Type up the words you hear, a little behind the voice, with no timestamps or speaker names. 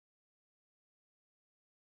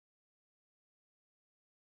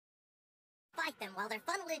fight them while they're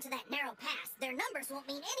funneled into that narrow pass, their numbers won't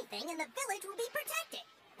mean anything and the village will be protected.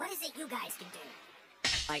 What is it you guys can do?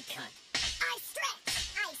 I cut. I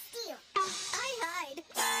stretch. I steal. I hide.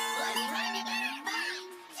 What's trying to get it fine?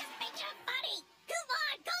 Just make it funny. Come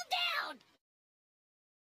on, calm down.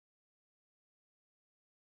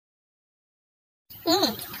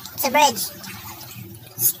 It's a bridge.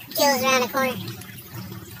 Skills around the corner.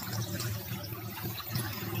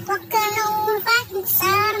 Walking on back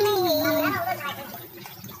inside of me.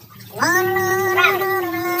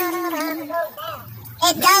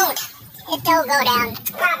 It don't go down. It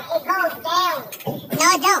goes down. No,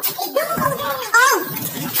 it don't. It don't go down. Oh!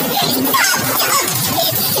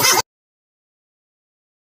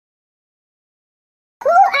 Who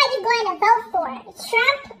are you going to vote for?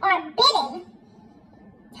 Trump or Biden?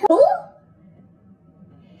 Who?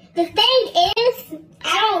 The thing is, I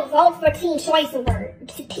don't vote for Teen Choice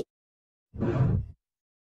Awards.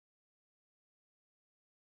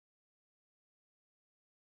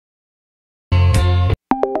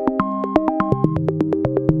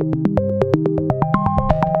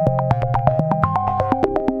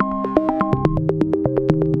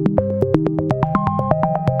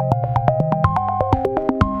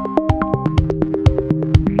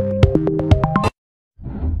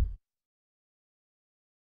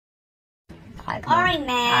 Alright,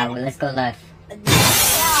 man. Let's go left.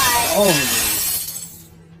 Oh.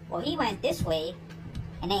 Well, he went this way,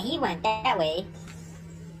 and then he went that way,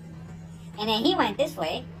 and then he went this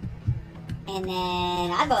way, and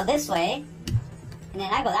then I go this way, and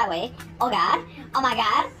then I go that way. Oh God! Oh my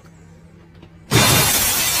God!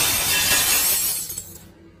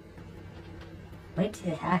 What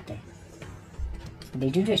did happen?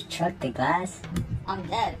 Did you just chuck the glass? I'm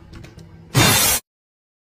dead.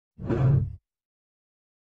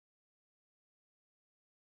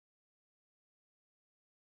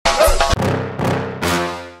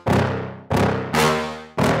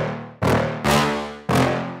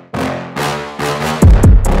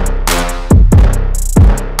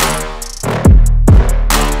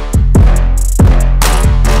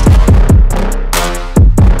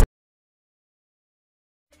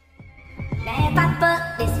 Man, pop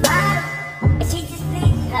up this bottle, and she just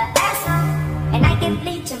leaves her ass on, and I can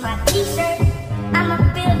bleach on my t-shirt. I'ma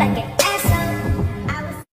feel like an asshole. I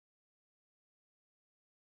was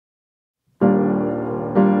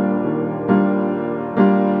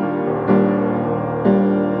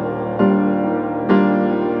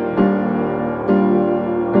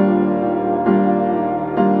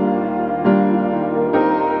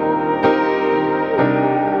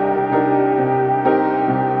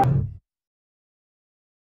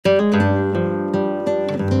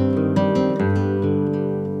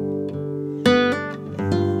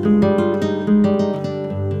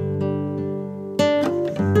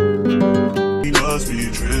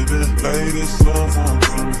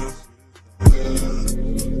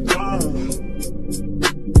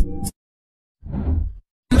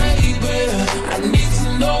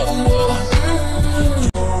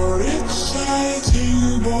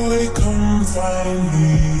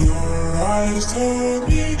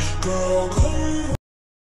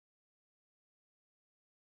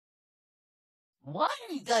Why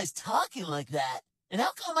are you guys talking like that? And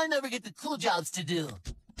how come I never get the cool jobs to do?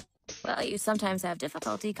 Well, you sometimes have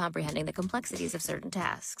difficulty comprehending the complexities of certain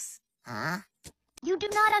tasks. Huh? You do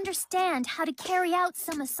not understand how to carry out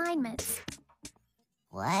some assignments.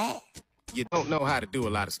 What? You don't know how to do a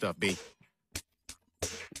lot of stuff, B.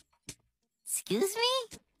 Excuse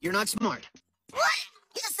me? You're not smart. What?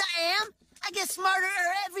 Yes, I am. I get smarter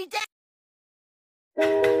every day.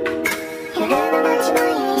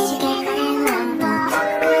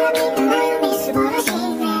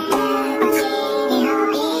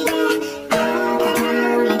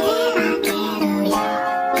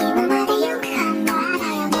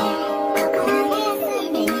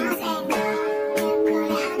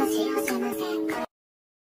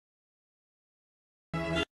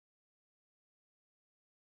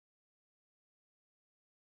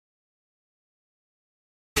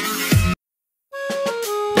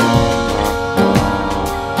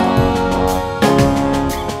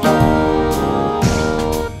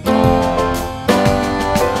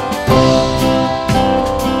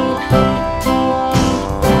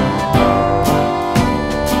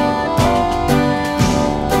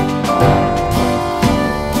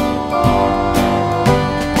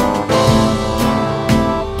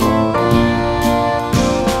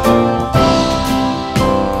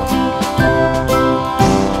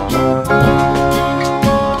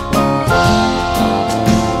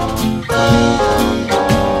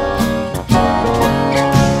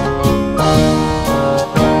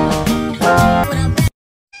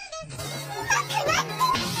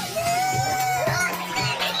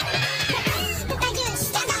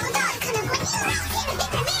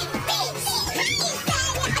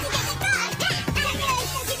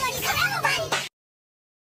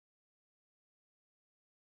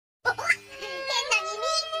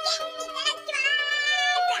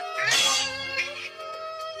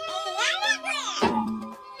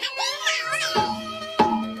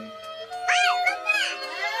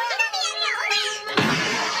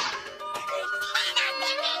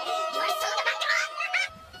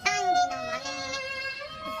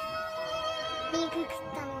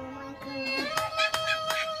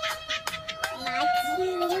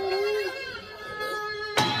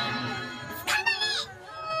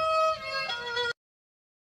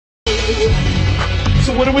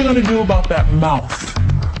 are we gonna do about that mouth?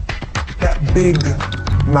 That big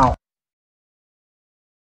mouth.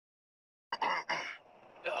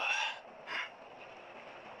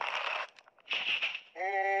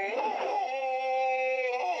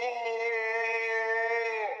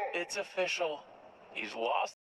 It's official. He's lost.